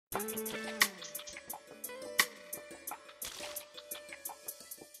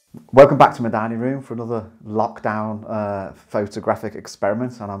Welcome back to my dining room for another lockdown photographic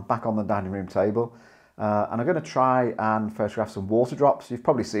experiment, and I'm back on the dining room table and I'm going to try and photograph some water drops. You've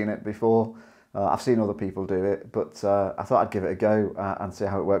probably seen it before, I've seen other people do it, but I thought I'd give it a go and see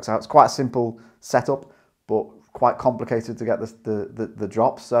how it works out. It's quite a simple setup but quite complicated to get the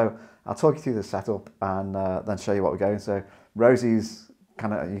drops, so I'll talk you through the setup and then show you what we're going. So Rosie's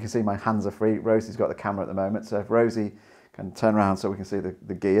you can see my hands are free. Rosie's got the camera at the moment, so if Rosie can turn around so we can see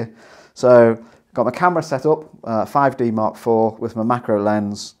the gear. So got my camera set up, 5D Mark IV with my macro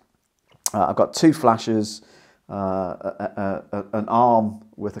lens. I've got two flashes, an arm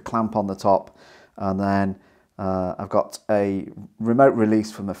with a clamp on the top, and then I've got a remote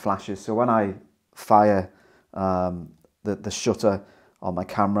release from the flashes. So when I fire the shutter on my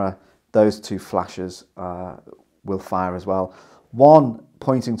camera, those two flashes will fire as well. One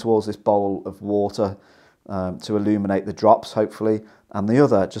pointing towards this bowl of water to illuminate the drops, hopefully, and the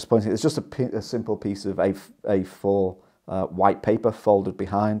other just pointing. It's just a simple piece of A4 white paper folded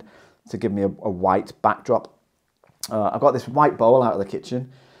behind to give me a white backdrop. I've got this white bowl out of the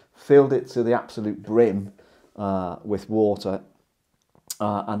kitchen, filled it to the absolute brim with water,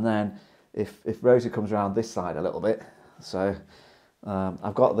 and then if Rosie comes around this side a little bit, so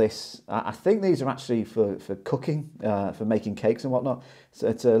I've got this. I think these are actually for cooking, for making cakes and whatnot. So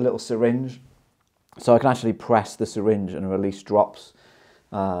it's a little syringe. So I can actually press the syringe and release drops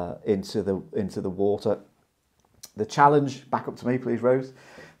into the water. The challenge, back up to me please, Rose.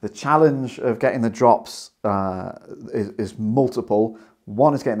 The challenge of getting the drops is multiple.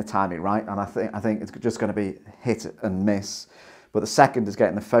 One is getting the timing right, and I think it's just going to be hit and miss. But the second is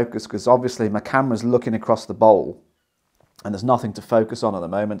getting the focus, because obviously my camera's looking across the bowl and there's nothing to focus on at the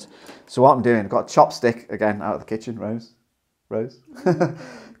moment. So what I'm doing, I've got a chopstick again out of the kitchen, Rose.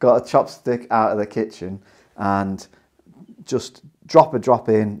 Got a chopstick out of the kitchen and just drop a drop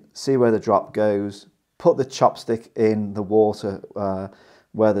in, see where the drop goes, put the chopstick in the water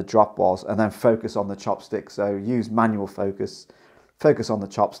where the drop was, and then focus on the chopstick. So use manual focus on the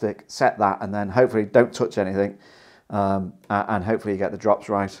chopstick, set that, and then hopefully don't touch anything, and hopefully you get the drops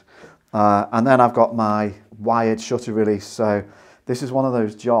right. And then I've got my wired shutter release. So this is one of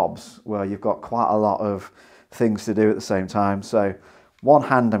those jobs where you've got quite a lot of things to do at the same time. So one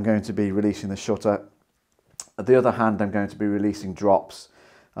hand I'm going to be releasing the shutter, the other hand I'm going to be releasing drops,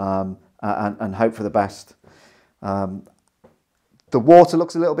 and hope for the best. The water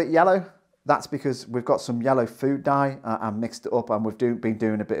looks a little bit yellow. That's because we've got some yellow food dye and mixed it up, and we've been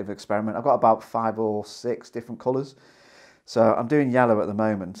doing a bit of experiment. I've got about 5 or 6 different colours. So I'm doing yellow at the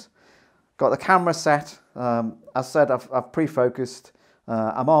moment. Got the camera set. As I said, I've pre-focused.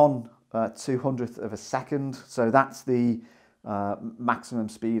 I'm on 200th of a second. So that's the maximum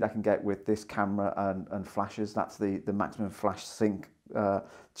speed I can get with this camera and flashes. That's the maximum flash sync.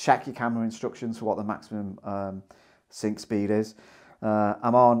 Check your camera instructions for what the maximum sync speed is.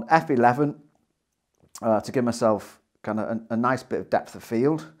 I'm on f11 to give myself kind of a nice bit of depth of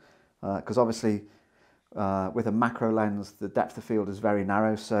field, because obviously with a macro lens the depth of field is very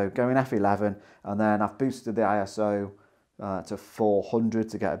narrow. So going f11, and then I've boosted the ISO to 400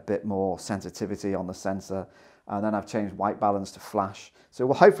 to get a bit more sensitivity on the sensor, and then I've changed white balance to flash.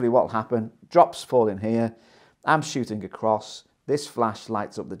 So hopefully what will happen, drops fall in here, I'm shooting across, this flash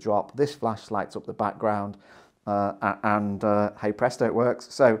lights up the drop, this flash lights up the background, and hey presto, it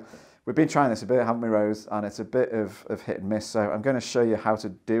works. So we've been trying this a bit, haven't we, Rose? And it's a bit of hit and miss. So I'm going to show you how to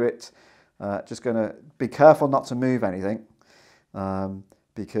do it. Just going to be careful not to move anything,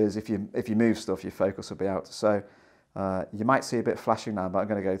 because if you move stuff, your focus will be out. So you might see a bit of flashing now, but I'm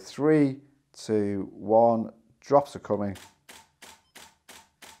going to go 3, 2, 1. Drops are coming.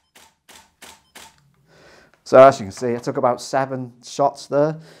 So as you can see, I took about 7 shots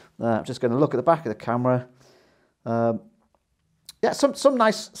there. I'm just going to look at the back of the camera. Yeah, some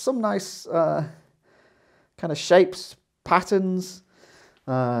nice kind of shapes, patterns.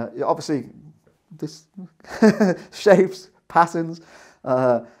 Obviously, this shapes, patterns,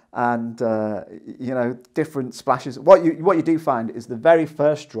 and you know, different splashes. What you do find is the very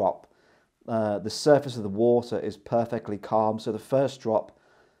first drop, the surface of the water is perfectly calm. So the first drop,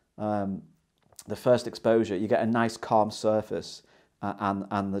 the first exposure, you get a nice calm surface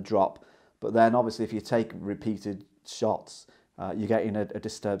and the drop. But then obviously if you take repeated shots, you're getting a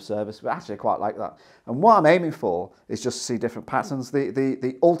disturbed surface. But actually I quite like that. And what I'm aiming for is just to see different patterns.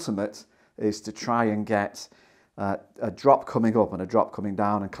 The ultimate is to try and get a drop coming up and a drop coming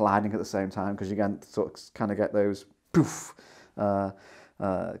down and colliding at the same time, because you can sort of kind of get those poof, kind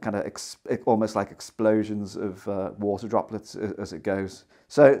of almost like explosions of water droplets as it goes.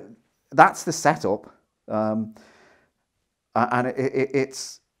 So that's the setup, and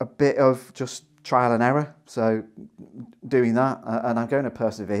it's a bit of just trial and error. So doing that, and I'm going to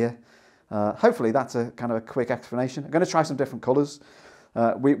persevere. Hopefully that's a kind of a quick explanation. I'm going to try some different colours.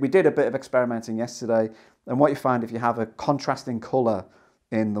 We did a bit of experimenting yesterday, and what you find if you have a contrasting colour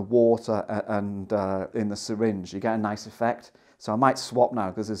in the water and in the syringe, you get a nice effect. So I might swap now,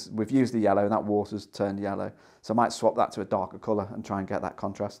 because we've used the yellow and that water's turned yellow. So I might swap that to a darker colour and try and get that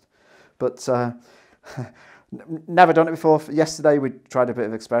contrast. But never done it before. Yesterday we tried a bit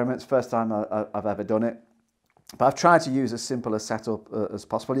of experiments. First time I've ever done it. But I've tried to use as simple a setup as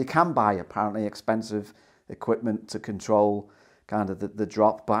possible. You can buy apparently expensive equipment to control kind of the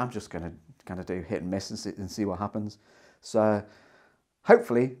drop, but I'm just going to kind of do hit and miss and see what happens. So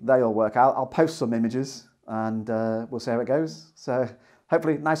hopefully they all work out. I'll post some images and we'll see how it goes. So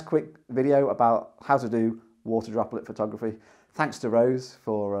hopefully nice quick video about how to do water droplet photography. Thanks to Rose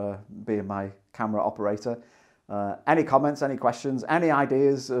for being my camera operator. Any comments, any questions, any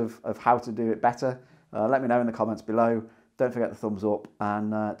ideas of how to do it better, let me know in the comments below. Don't forget the thumbs up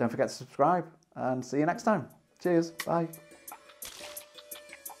and don't forget to subscribe, and see you next time. Cheers, bye.